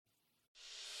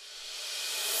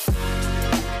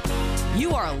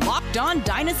You are Locked On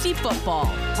Dynasty Football,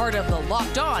 part of the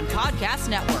Locked On Podcast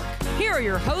Network. Here are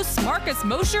your hosts, Marcus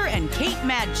Mosher and Kate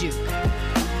Magdziuk.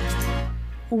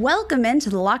 Welcome into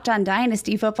the Locked On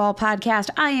Dynasty Football Podcast.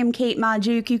 I am Kate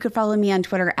Magdziuk. You can follow me on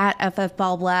Twitter at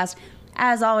FFBallBlast.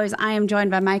 As always, I am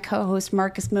joined by my co-host,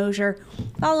 Marcus Mosher.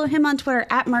 Follow him on Twitter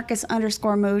at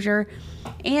Marcus_Mosher.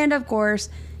 And of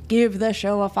course, give the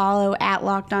show a follow at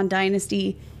Locked On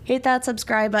Dynasty. Hit that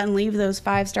subscribe button, leave those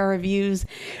 5-star reviews.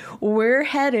 We're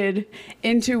headed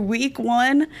into week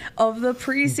 1 of the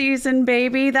preseason,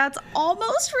 baby. That's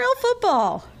almost real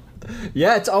football.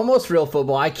 Yeah, it's almost real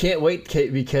football. I can't wait,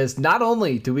 Kate, because not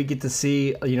only do we get to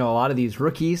see, a lot of these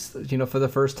rookies, for the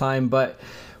first time, but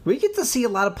we get to see a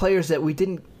lot of players that we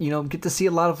didn't, get to see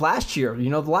a lot of last year.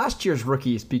 Last year's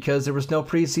rookies, because there was no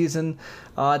preseason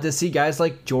to see guys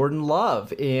like Jordan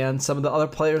Love and some of the other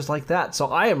players like that.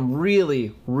 So I am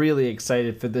really, really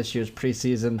excited for this year's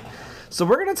preseason. So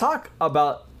we're going to talk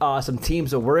about some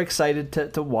teams that we're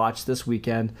excited to watch this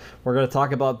weekend. We're going to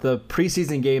talk about the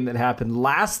preseason game that happened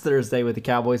last Thursday with the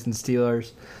Cowboys and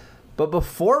Steelers. But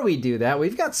before we do that,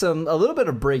 we've got a little bit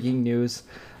of breaking news.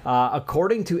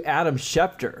 According to Adam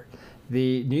Schefter,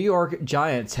 the New York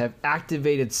Giants have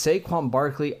activated Saquon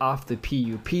Barkley off the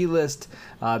PUP list.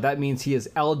 That means he is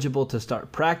eligible to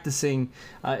start practicing.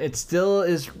 It still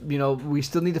is, we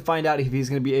still need to find out if he's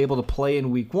going to be able to play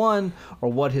in week 1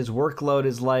 or what his workload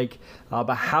is like.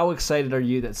 But how excited are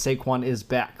you that Saquon is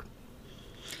back?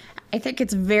 I think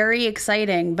it's very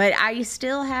exciting, but I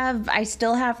still have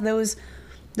those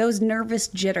nervous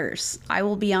jitters. I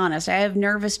will be honest. I have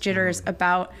nervous jitters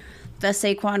about the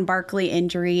Saquon Barkley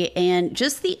injury and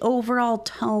just the overall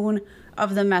tone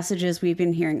of the messages we've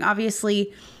been hearing.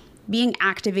 Obviously, being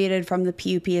activated from the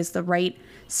PUP is the right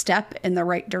step in the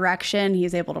right direction.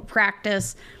 He's able to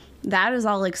practice. That is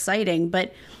all exciting.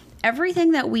 But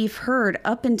everything that we've heard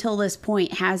up until this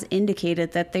point has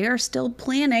indicated that they are still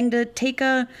planning to take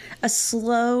a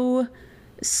slow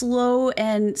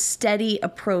and steady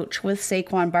approach with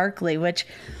Saquon Barkley, which,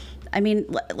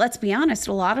 let's be honest,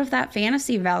 a lot of that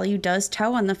fantasy value does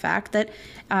toe on the fact that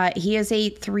he is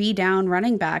a 3-down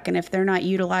running back. And if they're not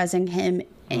utilizing him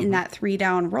in that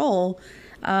 3-down role,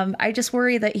 I just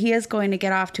worry that he is going to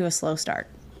get off to a slow start.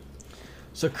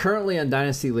 So currently in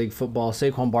Dynasty League football,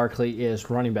 Saquon Barkley is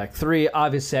running back 3.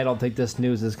 Obviously, I don't think this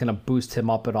news is going to boost him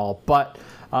up at all. But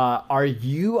are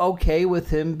you okay with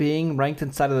him being ranked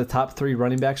inside of the top 3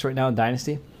 running backs right now in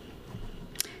Dynasty?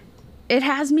 It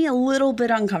has me a little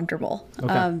bit uncomfortable.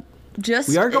 Okay.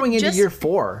 We are going into year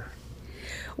 4.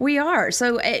 We are.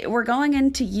 So we're going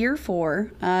into year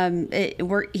 4.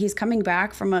 He's coming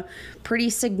back from a pretty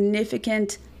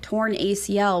significant torn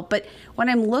ACL. But when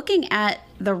I'm looking at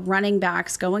the running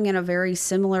backs going in a very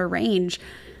similar range,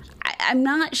 I'm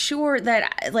not sure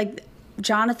that, like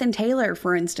Jonathan Taylor,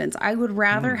 for instance, I would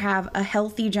rather have a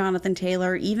healthy Jonathan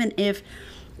Taylor, even if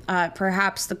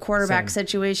perhaps the quarterback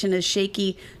situation is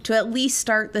shaky, to at least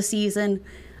start the season.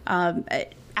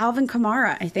 Alvin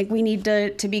Kamara, I think we need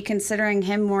to be considering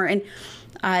him more. And,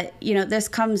 this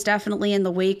comes definitely in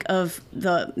the wake of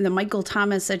the Michael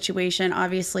Thomas situation.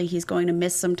 Obviously, he's going to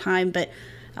miss some time. But,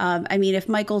 if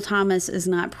Michael Thomas is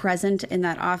not present in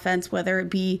that offense, whether it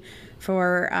be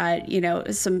for,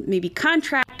 some maybe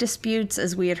contract disputes,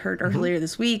 as we had heard earlier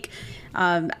this week,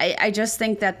 I just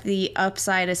think that the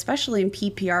upside, especially in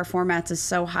PPR formats, is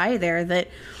so high there that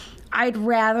I'd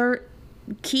rather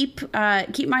keep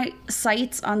my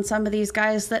sights on some of these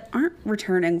guys that aren't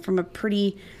returning from a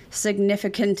pretty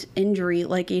significant injury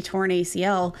like a torn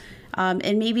ACL,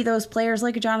 and maybe those players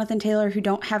like Jonathan Taylor who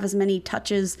don't have as many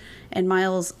touches and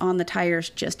miles on the tires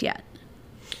just yet.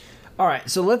 All right,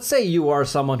 so let's say you are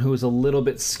someone who's a little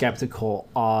bit skeptical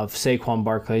of Saquon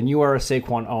Barkley, and you are a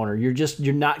Saquon owner.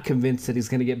 You're not convinced that he's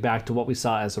going to get back to what we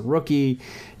saw as a rookie.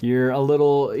 You're a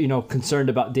little, concerned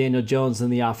about Daniel Jones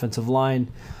and the offensive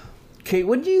line. Kate,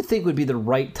 when do you think would be the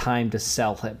right time to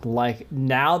sell him? Like,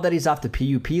 now that he's off the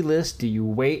PUP list, do you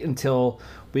wait until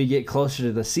we get closer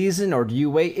to the season, or do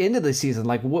you wait into the season?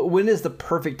 Like, when is the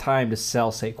perfect time to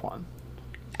sell Saquon?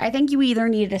 I think you either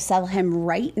need to sell him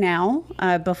right now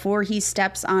before he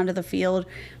steps onto the field.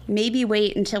 Maybe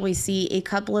wait until we see a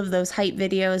couple of those hype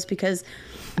videos because,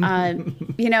 they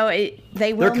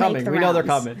will make the rounds. We know they're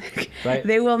coming, right?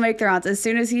 They will make the rounds. As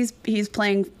soon as he's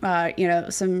playing,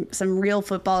 some real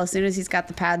football, as soon as he's got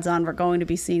the pads on, we're going to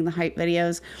be seeing the hype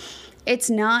videos.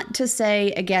 It's not to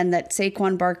say, again, that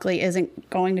Saquon Barkley isn't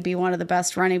going to be one of the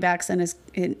best running backs in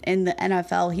the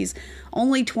NFL. He's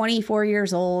only 24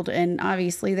 years old, and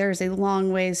obviously there's a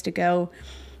long ways to go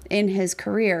in his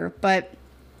career. But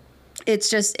it's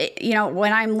just,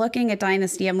 when I'm looking at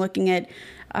Dynasty, I'm looking at,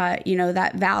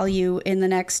 that value in the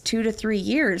next 2 to 3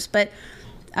 years. But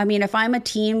I mean, if I'm a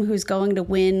team who's going to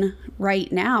win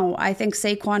right now, I think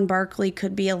Saquon Barkley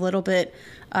could be a little bit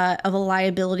of a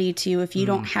liability to you if you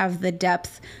don't have the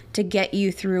depth to get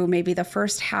you through maybe the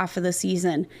first half of the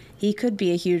season. He could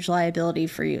be a huge liability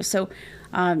for you. So,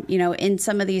 in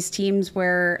some of these teams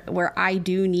where I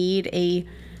do need a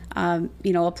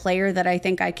player that I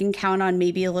think I can count on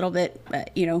maybe a little bit,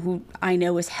 who I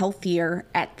know is healthier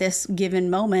at this given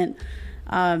moment,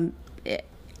 I'm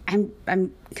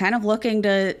kind of looking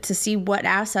to see what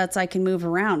assets I can move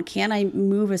around. Can I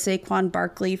move a Saquon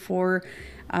Barkley for,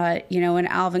 an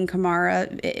Alvin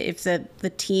Kamara if the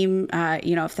team,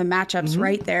 if the matchup's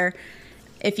right there?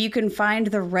 If you can find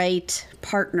the right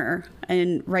partner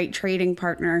and right trading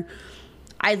partner,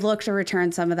 I'd look to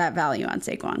return some of that value on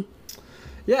Saquon.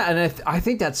 Yeah, and I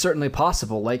think that's certainly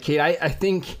possible. Like, Kate, I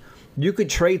think you could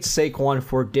trade Saquon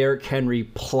for Derrick Henry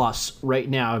plus right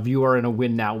now if you are in a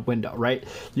win now window, right?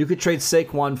 You could trade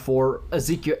Saquon for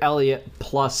Ezekiel Elliott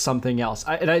plus something else.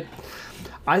 I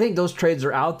think those trades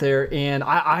are out there, and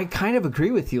I kind of agree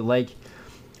with you. Like,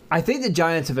 I think the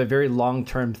Giants have a very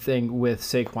long-term thing with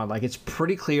Saquon. Like, it's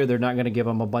pretty clear they're not going to give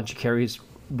him a bunch of carries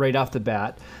right off the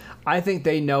bat. I think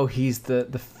they know he's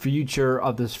the future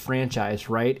of this franchise,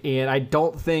 right? And I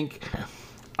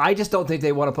just don't think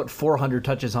they want to put 400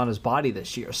 touches on his body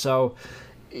this year. So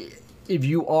if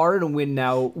you are in a win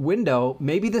now window,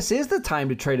 maybe this is the time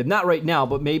to trade him. Not right now,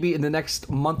 but maybe in the next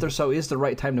month or so is the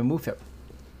right time to move him.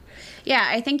 Yeah,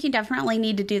 I think you definitely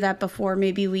need to do that before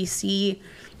maybe we see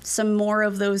some more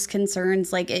of those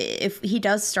concerns. Like, if he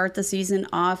does start the season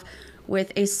off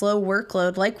with a slow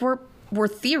workload, like we're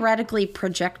theoretically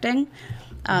projecting,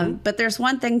 but there's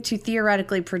one thing to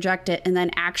theoretically project it and then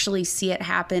actually see it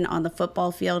happen on the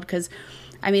football field. Because,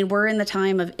 I mean, we're in the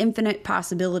time of infinite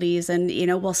possibilities, and,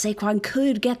 Saquon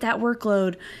could get that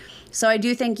workload. So I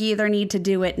do think you either need to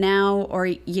do it now or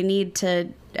you need to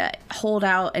hold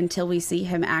out until we see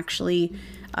him actually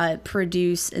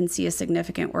produce and see a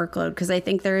significant workload. Because I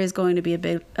think there is going to be a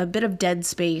bit of dead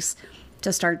space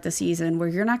to start the season where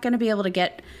you're not going to be able to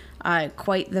get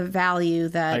quite the value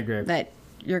that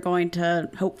you're going to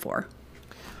hope for.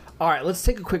 All right, let's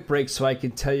take a quick break so I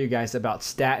can tell you guys about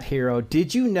Stat Hero.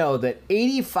 Did you know that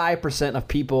 85% of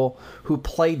people who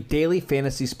play daily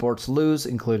fantasy sports lose,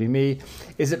 including me?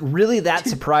 Is it really that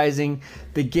surprising?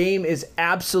 The game is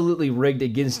absolutely rigged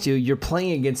against you. You're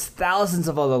playing against thousands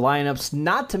of other lineups,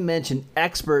 not to mention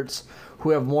experts who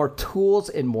have more tools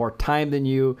and more time than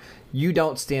you. You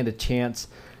don't stand a chance.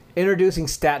 Introducing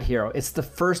Stat Hero. It's the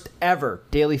first ever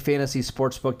daily fantasy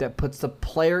sportsbook that puts the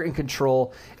player in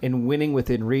control and winning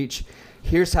within reach.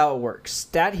 Here's how it works.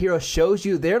 Stat Hero shows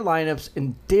you their lineups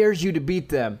and dares you to beat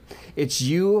them. It's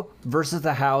you versus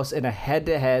the house in a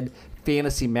head-to-head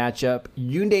fantasy matchup.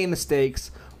 You name the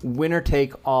stakes. Winner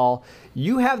take all.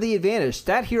 You have the advantage.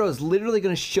 Stat Hero is literally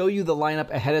going to show you the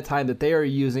lineup ahead of time that they are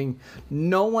using.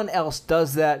 No one else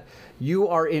does that. You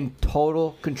are in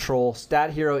total control.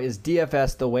 Stat Hero is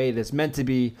DFS the way it is meant to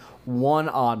be,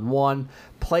 one-on-one.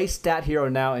 Play Stat Hero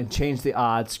now and change the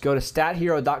odds. Go to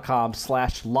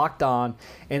stathero.com/lockedon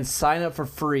and sign up for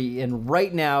free. And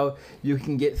right now, you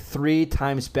can get 3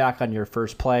 times back on your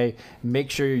first play. Make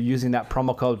sure you're using that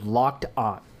promo code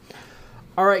LOCKEDON.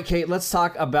 All right, Kate, let's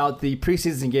talk about the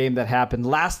preseason game that happened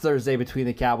last Thursday between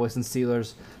the Cowboys and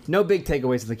Steelers. No big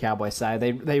takeaways on the Cowboys side.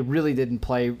 They really didn't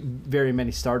play very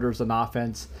many starters on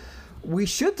offense. We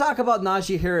should talk about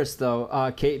Najee Harris,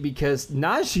 though, Kate, because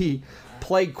Najee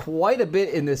played quite a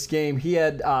bit in this game. He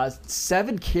had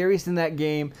 7 carries in that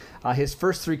game. His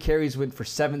first 3 carries went for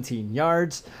 17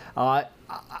 yards. I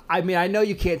mean, I know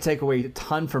you can't take away a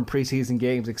ton from preseason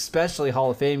games, especially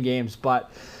Hall of Fame games,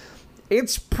 but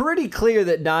it's pretty clear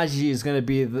that Najee is going to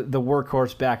be the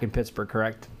workhorse back in Pittsburgh,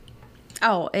 correct?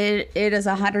 Oh, it is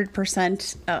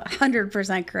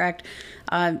 100% correct.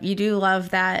 You do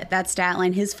love that stat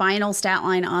line. His final stat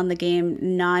line on the game,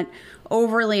 not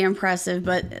overly impressive,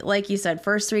 but like you said,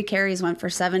 first 3 carries went for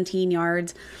 17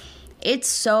 yards. It's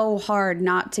so hard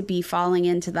not to be falling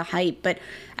into the hype. But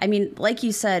I mean, like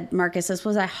you said, Marcus, this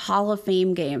was a Hall of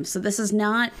Fame game. So this is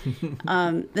not,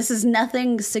 this is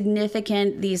nothing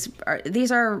significant. These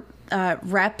are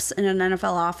reps in an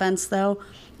NFL offense, though.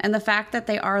 And the fact that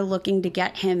they are looking to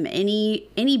get him any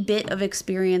bit of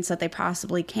experience that they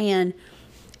possibly can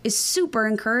is super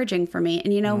encouraging for me.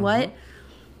 And you know what?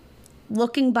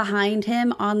 Looking behind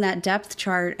him on that depth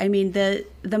chart, I mean, the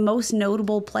most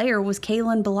notable player was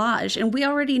Kalen Ballage. And we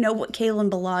already know what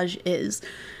Kalen Ballage is.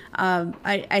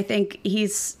 I think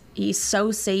he's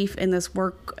so safe in this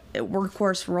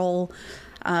workhorse role.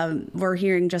 We're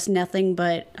hearing just nothing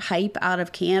but hype out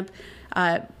of camp.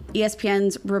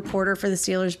 ESPN's reporter for the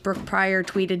Steelers, Brooke Pryor,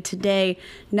 tweeted today,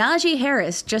 Najee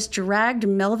Harris just dragged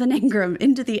Melvin Ingram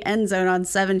into the end zone on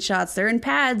 7 shots. They're in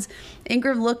pads.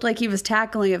 Ingram looked like he was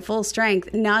tackling at full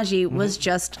strength. Najee was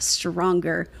just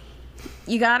stronger.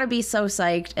 You got to be so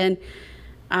psyched. And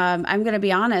I'm going to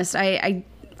be honest.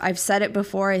 I've said it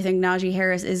before. I think Najee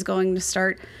Harris is going to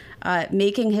start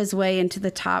making his way into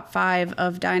the top 5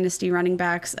 of dynasty running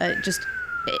backs just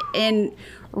in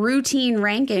routine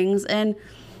rankings. And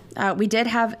we did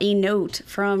have a note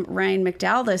from Ryan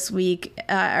McDowell this week,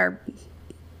 or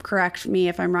correct me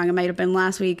if I'm wrong, it might have been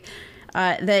last week,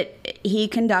 that he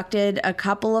conducted a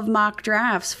couple of mock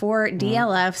drafts for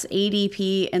DLF's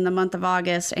ADP in the month of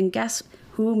August. And guess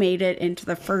who made it into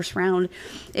the first round?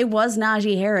 It was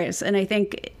Najee Harris. And I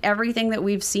think everything that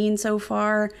we've seen so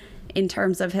far in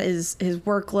terms of his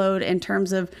workload, in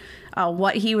terms of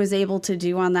what he was able to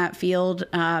do on that field,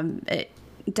 it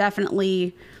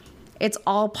definitely, it's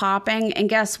all popping. And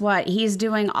guess what? He's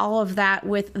doing all of that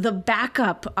with the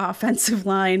backup offensive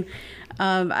line.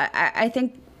 I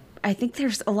think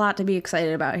there's a lot to be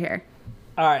excited about here.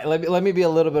 All right, let me be a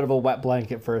little bit of a wet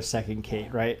blanket for a second,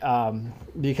 Kate, right?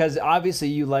 Because obviously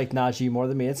you like Najee more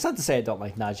than me. It's not to say I don't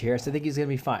like Najee Harris. I think he's going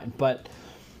to be fine. But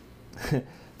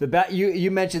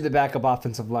you mentioned the backup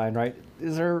offensive line, right?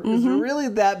 Is there really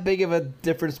that big of a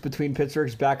difference between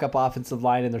Pittsburgh's backup offensive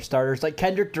line and their starters? Like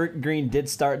Kendrick Green did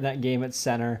start in that game at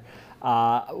center.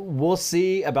 We'll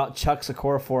see about Chuck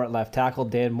Okorafor at left tackle.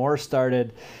 Dan Moore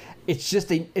started.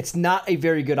 It's not a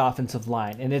very good offensive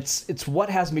line, and it's what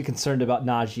has me concerned about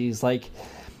Najee's. Like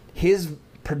his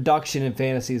production in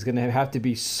fantasy is going to have to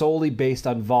be solely based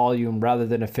on volume rather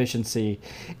than efficiency.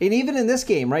 And even in this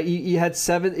game, right, you had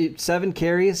seven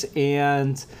carries,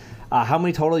 and how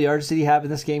many total yards did he have in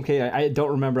this game, Kate? I don't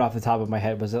remember off the top of my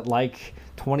head. Was it like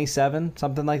 27,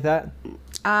 something like that?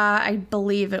 I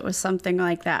believe it was something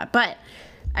like that, but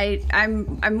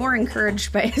I'm more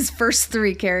encouraged by his first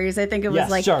 3 carries. I think it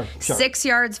was sure. 6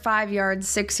 yards, 5 yards,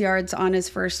 6 yards on his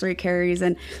first 3 carries.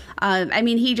 And I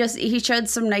mean, he showed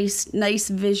some nice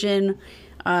vision.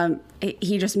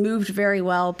 He just moved very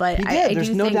well, but he did. There's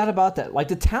no doubt about that. Like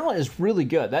the talent is really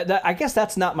good. That I guess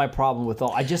that's not my problem with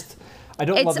all. I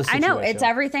don't love the situation. I know it's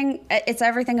everything. It's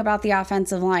everything about the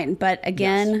offensive line. But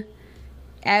again,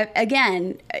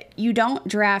 you don't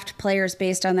draft players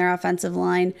based on their offensive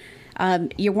line.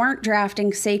 You weren't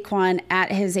drafting Saquon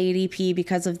at his ADP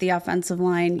because of the offensive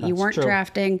line. You weren't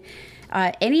drafting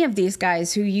any of these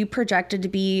guys who you projected to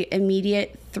be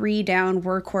immediate 3-down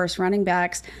workhorse running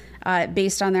backs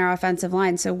based on their offensive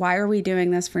line. So why are we doing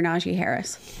this for Najee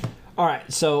Harris? All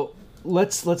right, so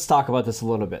let's talk about this a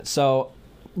little bit. So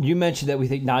you mentioned that we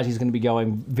think Najee's going to be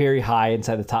going very high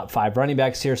inside the top 5 running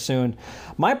backs here soon.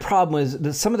 My problem is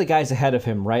that some of the guys ahead of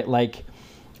him, right, like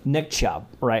Nick Chubb,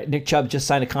 right? Nick Chubb just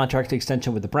signed a contract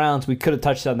extension with the Browns. We could have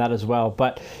touched on that as well,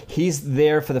 but he's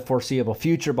there for the foreseeable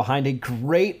future behind a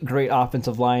great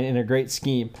offensive line and a great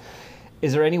scheme.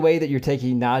 Is there any way that you're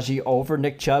taking Najee over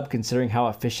Nick Chubb, considering how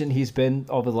efficient he's been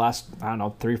over the last,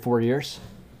 3-4 years?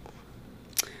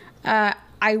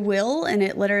 I will, and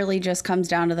it literally just comes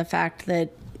down to the fact that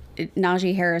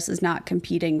Najee Harris is not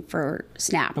competing for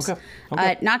snaps.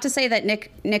 Okay. Not to say that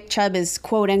Nick Chubb is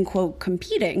quote-unquote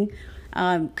competing,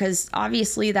 because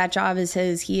obviously that job is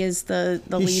his. He is the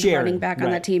lead running back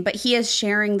on that team, but he is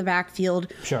sharing the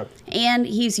backfield. Sure. And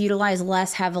he's utilized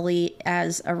less heavily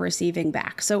as a receiving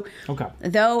back. So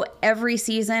though every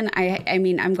season, I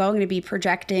mean, I'm going to be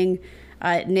projecting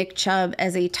Nick Chubb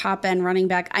as a top-end running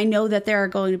back. I know that there are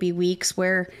going to be weeks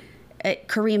where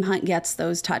Kareem Hunt gets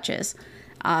those touches.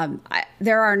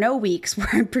 There are no weeks where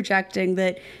I'm projecting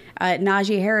that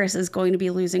Najee Harris is going to be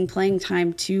losing playing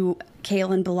time to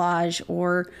Kalen Ballage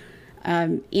or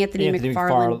Anthony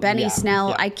McFarland, Benny Snell.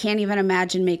 Yeah. I can't even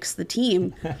imagine makes the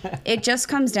team. It just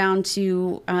comes down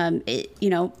to,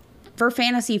 for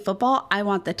fantasy football, I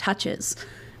want the touches.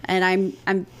 And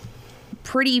I'm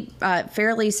pretty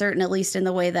fairly certain, at least in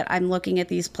the way that I'm looking at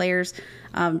these players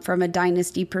from a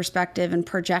dynasty perspective and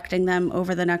projecting them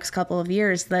over the next couple of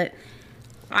years, that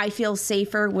I feel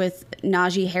safer with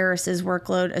Najee Harris's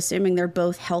workload, assuming they're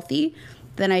both healthy,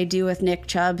 than I do with Nick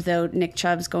Chubb, though Nick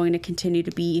Chubb's going to continue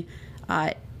to be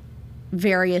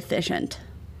very efficient.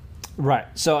 Right.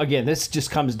 So again, this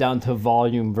just comes down to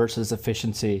volume versus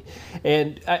efficiency.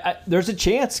 And there's a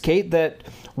chance, Kate, that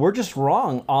we're just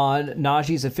wrong on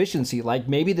Najee's efficiency. Like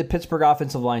maybe the Pittsburgh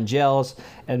offensive line gels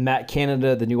and Matt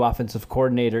Canada, the new offensive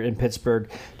coordinator in Pittsburgh,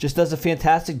 just does a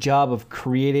fantastic job of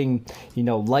creating,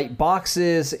 light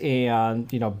boxes and,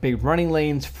 big running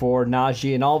lanes for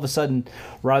Najee. And all of a sudden,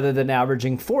 rather than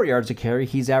averaging 4 yards a carry,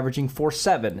 he's averaging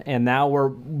 4.7. And now we're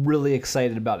really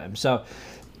excited about him. So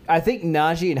I think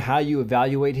Najee and how you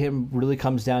evaluate him really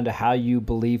comes down to how you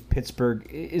believe Pittsburgh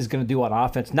is going to do on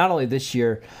offense, not only this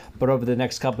year, but over the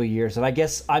next couple of years. And I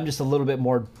guess I'm just a little bit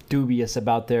more dubious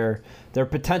about their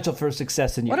potential for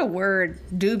success in year. What a word,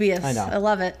 dubious. I know. I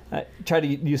love it. I try to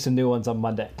use some new ones on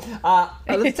Monday.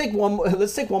 Let's take one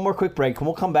more quick break, and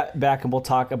we'll come back and we'll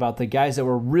talk about the guys that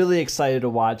we're really excited to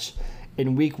watch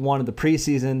in week 1 of the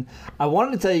preseason. I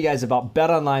wanted to tell you guys about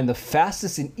BetOnline, the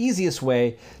fastest and easiest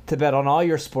way to bet on all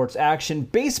your sports action.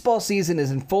 Baseball season is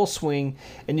in full swing,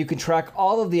 and you can track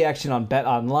all of the action on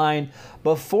BetOnline.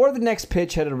 Before the next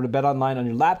pitch, head over to BetOnline on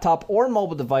your laptop or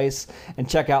mobile device and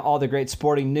check out all the great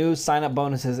sporting news, sign-up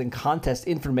bonuses, and contest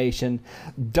information.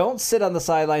 Don't sit on the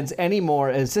sidelines anymore,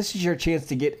 as this is your chance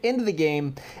to get into the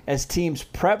game as teams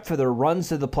prep for their runs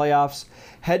to the playoffs.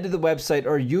 Head to the website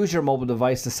or use your mobile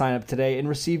device to sign up today and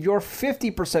receive your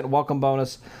 50% welcome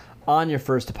bonus on your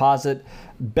first deposit.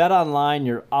 BetOnline,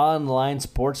 your online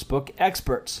sportsbook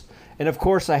experts. And of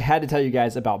course, I had to tell you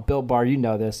guys about Built Bar. You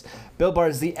know this. Built Bar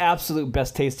is the absolute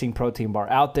best tasting protein bar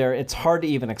out there. It's hard to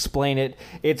even explain it.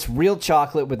 It's real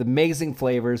chocolate with amazing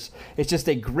flavors. It's just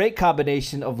a great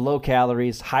combination of low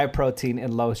calories, high protein,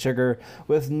 and low sugar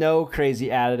with no crazy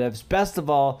additives. Best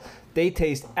of all, they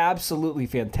taste absolutely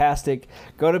fantastic.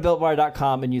 Go to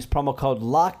BuiltBar.com and use promo code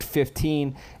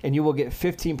LOCKED15 and you will get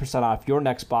 15% off your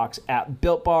next box at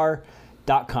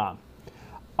BuiltBar.com.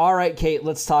 All right, Kate,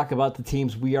 let's talk about the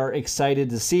teams we are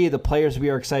excited to see, the players we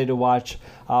are excited to watch.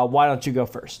 Why don't you go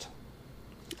first?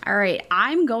 All right,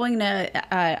 I'm going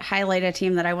to highlight a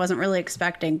team that I wasn't really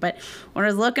expecting, but when I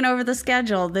was looking over the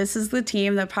schedule, this is the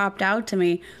team that popped out to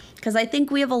me because I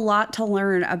think we have a lot to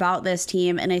learn about this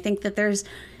team, and I think that there's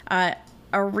a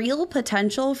real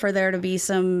potential for there to be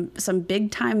some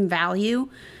big time value,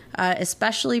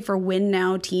 especially for win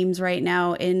now teams right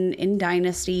now in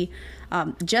Dynasty,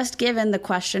 just given the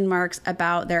question marks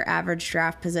about their average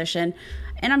draft position.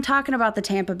 And I'm talking about the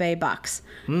Tampa Bay Bucks.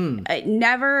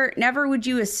 Never would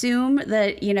you assume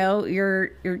that, you're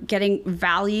getting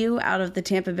value out of the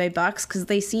Tampa Bay Bucks because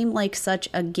they seem like such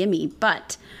a gimme.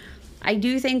 But I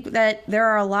do think that there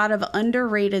are a lot of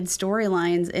underrated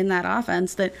storylines in that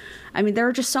offense there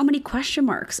are just so many question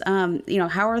marks.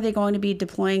 How are they going to be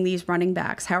deploying these running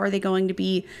backs? How are they going to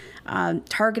be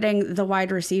targeting the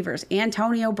wide receivers?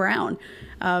 Antonio Brown.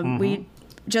 We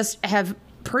just have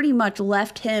pretty much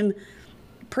left him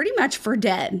pretty much for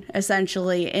dead,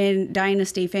 essentially, in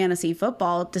Dynasty Fantasy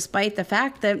Football, despite the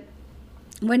fact that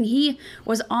when he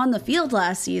was on the field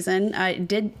last season,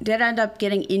 did end up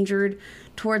getting injured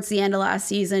towards the end of last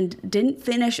season, didn't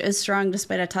finish as strong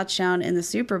despite a touchdown in the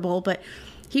Super Bowl, but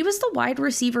he was the wide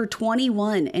receiver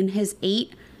 21 in his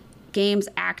 8 games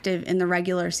active in the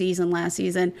regular season last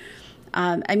season.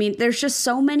 There's just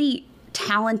so many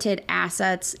talented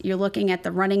assets. You're looking at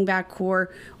the running back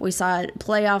core. We saw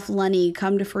playoff Lenny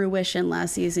come to fruition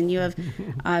last season. You have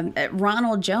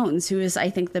Ronald Jones, who is, I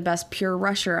think, the best pure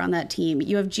rusher on that team.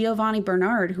 You have Giovanni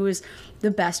Bernard, who is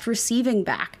the best receiving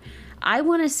back. I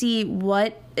want to see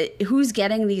who's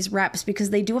getting these reps because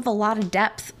they do have a lot of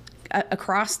depth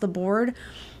across the board.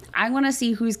 I want to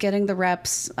see who's getting the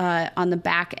reps on the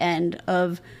back end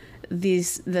of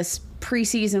this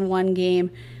preseason 1 game.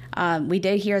 We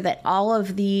did hear that all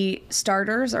of the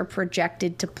starters are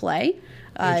projected to play.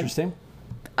 Interesting.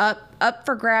 Up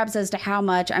for grabs as to how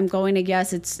much. I'm going to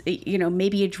guess it's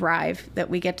maybe a drive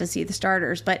that we get to see the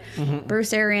starters. But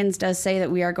Bruce Arians does say that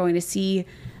we are going to see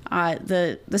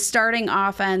the starting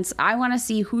offense. I want to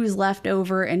see who's left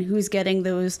over and who's getting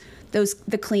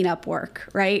the cleanup work,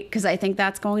 right? Because I think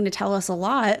that's going to tell us a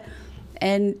lot.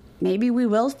 And maybe we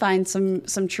will find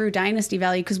some true dynasty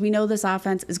value because we know this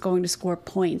offense is going to score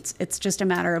points. It's just a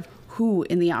matter of who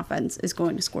in the offense is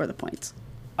going to score the points.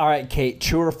 All right, Kate,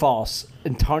 true or false?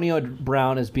 Antonio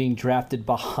Brown is being drafted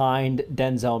behind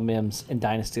Denzel Mims in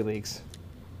dynasty leagues.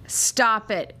 Stop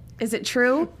it. Is it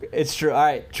true? It's true. All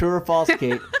right, true or false,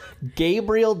 Kate?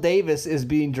 Gabriel Davis is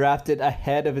being drafted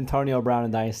ahead of Antonio Brown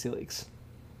in dynasty leagues.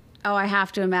 Oh, I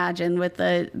have to imagine with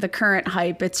the current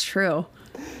hype, it's true.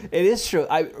 It is true.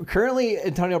 Currently,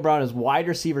 Antonio Brown is wide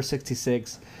receiver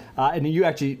 66. And you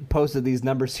actually posted these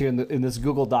numbers here in this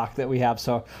Google Doc that we have,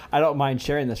 so I don't mind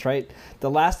sharing this, right? The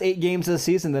last 8 games of the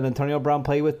season that Antonio Brown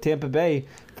played with Tampa Bay,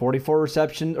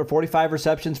 45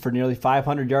 receptions for nearly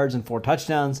 500 yards and 4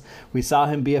 touchdowns. We saw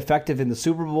him be effective in the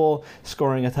Super Bowl,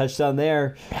 scoring a touchdown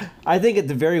there. I think at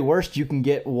the very worst, you can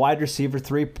get wide receiver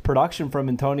 3 production from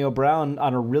Antonio Brown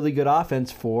on a really good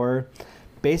offense for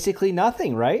basically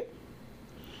nothing, right?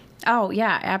 Oh,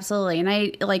 yeah, absolutely. And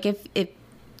I like if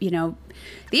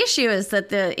the issue is that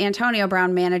the Antonio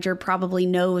Brown manager probably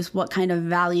knows what kind of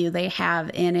value they have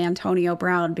in Antonio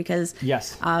Brown because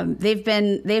yes, they've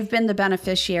been the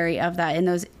beneficiary of that in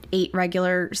those 8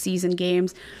 regular season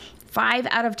games. 5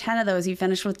 out of 10 of those, he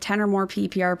finished with 10 or more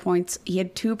PPR points. He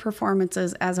had 2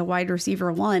 performances as a wide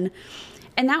receiver 1.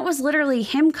 And that was literally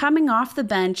him coming off the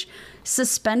bench,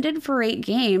 suspended for 8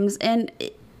 games, and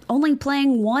only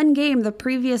playing 1 game the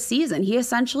previous season. He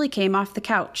essentially came off the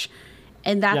couch.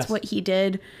 And that's what he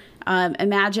did.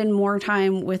 Imagine more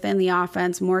time within the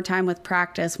offense, more time with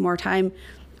practice, more time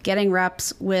getting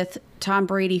reps with Tom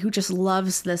Brady, who just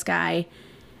loves this guy.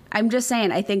 I'm just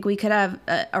saying, I think we could have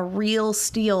a real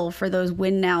steal for those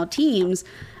win now teams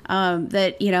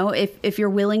that, if you're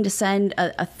willing to send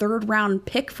a 3rd round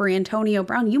pick for Antonio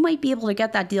Brown, you might be able to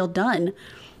get that deal done.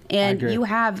 And you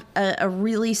have a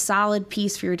really solid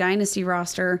piece for your dynasty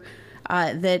roster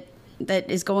that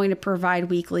is going to provide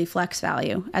weekly flex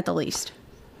value at the least.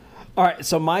 All right,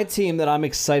 so my team that I'm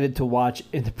excited to watch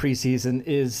in the preseason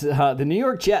is the New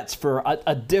York Jets for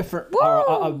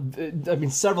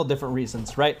several different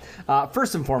reasons, right?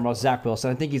 First and foremost, Zach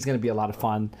Wilson. I think he's going to be a lot of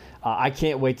fun. I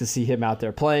can't wait to see him out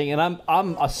there playing, and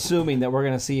I'm assuming that we're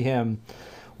going to see him.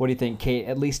 What do you think, Kate?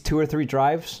 At least 2 or 3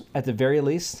 drives at the very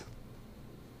least.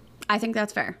 I think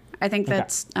that's fair. I think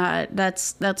that's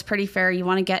pretty fair. You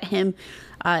want to get him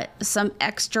some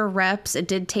extra reps. It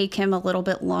did take him a little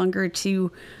bit longer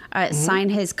to sign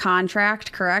his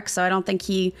contract, correct? So I don't think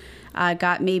he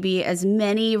got maybe as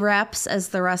many reps as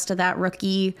the rest of that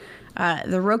rookie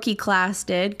class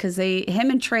did, because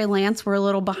him and Trey Lance were a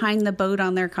little behind the boat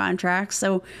on their contracts.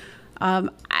 So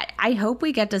I hope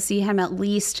we get to see him at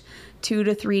least 2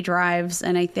 to 3 drives,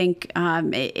 and I think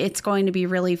it's going to be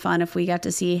really fun if we get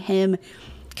to see him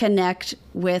connect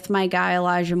with my guy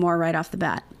Elijah Moore right off the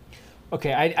bat.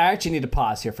 Okay, I actually need to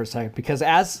pause here for a second, because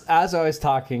as I was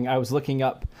talking, I was looking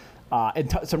up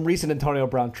some recent Antonio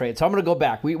Brown trades. So I'm going to go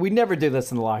back. We never do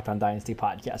this in the Locked On Dynasty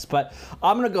podcast, but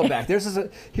I'm going to go back.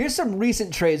 Here's some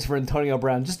recent trades for Antonio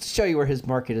Brown, just to show you where his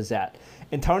market is at.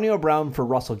 Antonio Brown for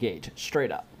Russell Gage,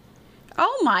 straight up.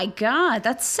 Oh my God,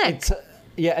 that's sick.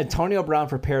 Antonio Brown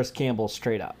for Paris Campbell,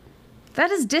 straight up.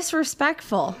 That is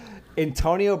disrespectful.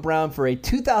 Antonio Brown for a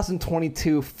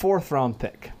 2022 4th round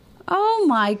pick. Oh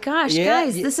my gosh,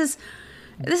 guys, this is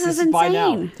insane. By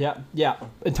now. Yeah.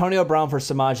 Antonio Brown for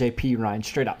Samaje Perine,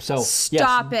 straight up. So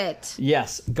stop it.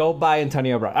 Yes, go buy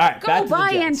Antonio Brown. All right, go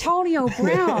buy Antonio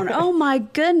Brown. Oh my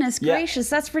goodness gracious,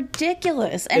 that's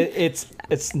ridiculous. And it's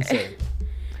insane.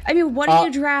 I mean, what are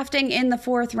you drafting in the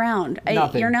 4th round?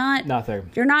 Nothing.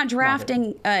 You're not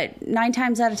drafting 9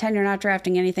 times out of 10. You're not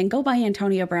drafting anything. Go buy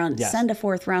Antonio Brown. Yes. Send a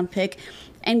 4th round pick,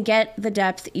 and get the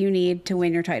depth you need to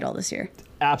win your title this year.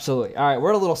 Absolutely. All right,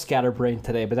 we're a little scatterbrained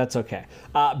today, but that's okay.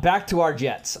 Back to our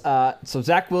Jets. So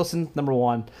Zach Wilson, number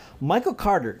 1. Michael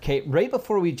Carter. Kate, right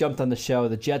before we jumped on the show,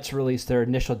 the Jets released their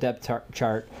initial depth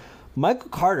chart. Michael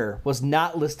Carter was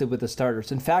not listed with the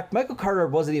starters. In fact, Michael Carter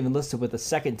wasn't even listed with the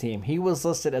second team. He was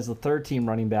listed as the 3rd team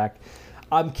running back.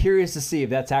 I'm curious to see if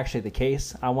that's actually the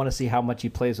case. I want to see how much he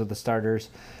plays with the starters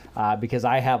because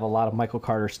I have a lot of Michael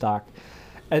Carter stock.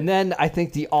 And then I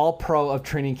think the all-pro of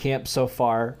training camp so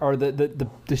far, or the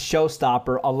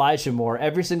showstopper, Elijah Moore.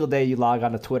 Every single day you log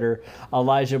on to Twitter,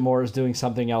 Elijah Moore is doing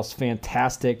something else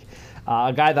fantastic.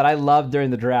 A guy that I loved during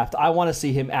the draft. I want to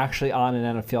see him actually on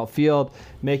an NFL field,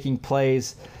 making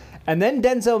plays. And then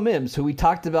Denzel Mims, who we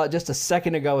talked about just a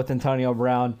second ago with Antonio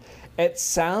Brown. It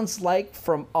sounds like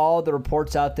from all the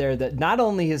reports out there that not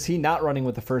only is he not running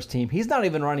with the first team, he's not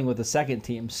even running with the second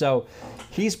team. So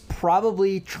he's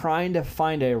probably trying to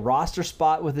find a roster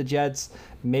spot with the Jets.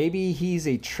 Maybe he's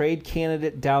a trade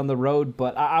candidate down the road,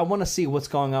 but I want to see what's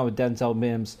going on with Denzel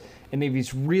Mims and if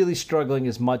he's really struggling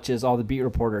as much as all the beat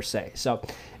reporters say. So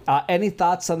any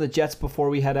thoughts on the Jets before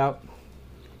we head out?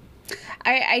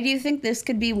 I do think this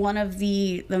could be one of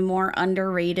the more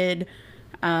underrated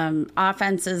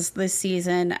offenses this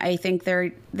season. I think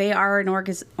they are an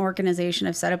organization.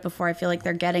 I've said it before. I feel like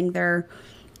they're getting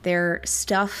their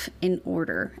stuff in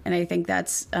order, and I think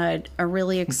that's a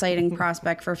really exciting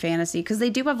prospect for fantasy because they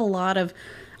do have a lot of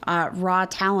raw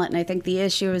talent. And I think the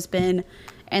issue has been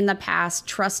in the past,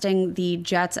 trusting the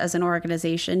Jets as an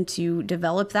organization to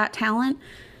develop that talent.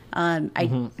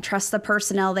 I trust the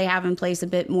personnel they have in place a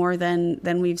bit more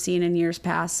than we've seen in years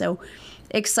past. So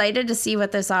excited to see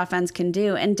what this offense can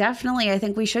do. And definitely, I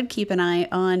think we should keep an eye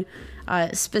on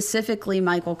specifically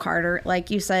Michael Carter. Like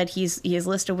you said, he is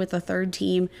listed with the third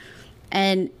team.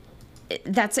 And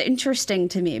that's interesting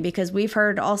to me because we've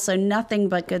heard also nothing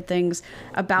but good things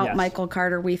about Michael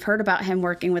Carter. We've heard about him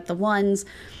working with the ones.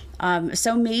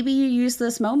 So maybe you use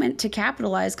this moment to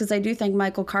capitalize, because I do think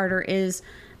Michael Carter is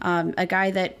a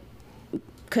guy that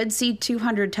could see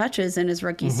 200 touches in his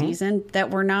rookie season that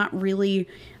we're not really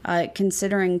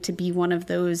considering to be one of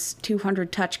those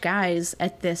 200 touch guys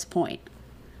at this point.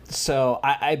 So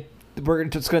we're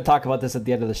just going to talk about this at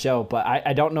the end of the show, but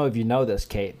I don't know if you know this,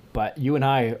 Kate, but you and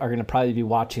I are going to probably be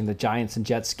watching the Giants and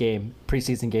Jets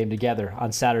preseason game together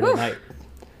on Saturday night.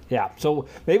 Yeah, so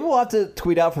maybe we'll have to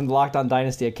tweet out from the Locked On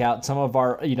Dynasty account some of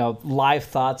our live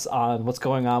thoughts on what's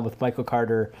going on with Michael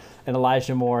Carter and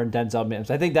Elijah Moore and Denzel Mims.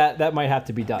 I think that might have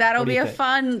to be done. That'll be a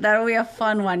fun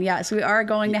one. Yes, we are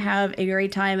going to have a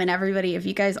great time. And everybody, if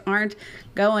you guys aren't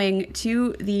going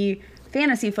to the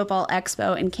Fantasy Football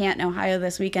Expo in Canton, Ohio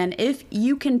this weekend, if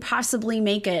you can possibly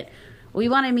make it, we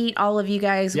want to meet all of you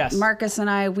guys. Yes. Marcus and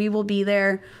I, we will be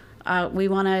there. We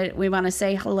want to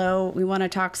say hello. We want to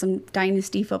talk some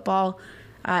Dynasty football.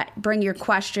 Bring your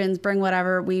questions, bring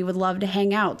whatever. We would love to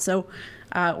hang out. So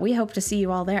we hope to see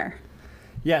you all there.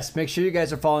 Yes, make sure you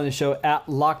guys are following the show at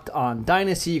Locked On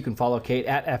Dynasty. You can follow Kate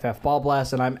at FF Ball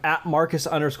Blast, and I'm at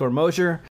Marcus_Mosher.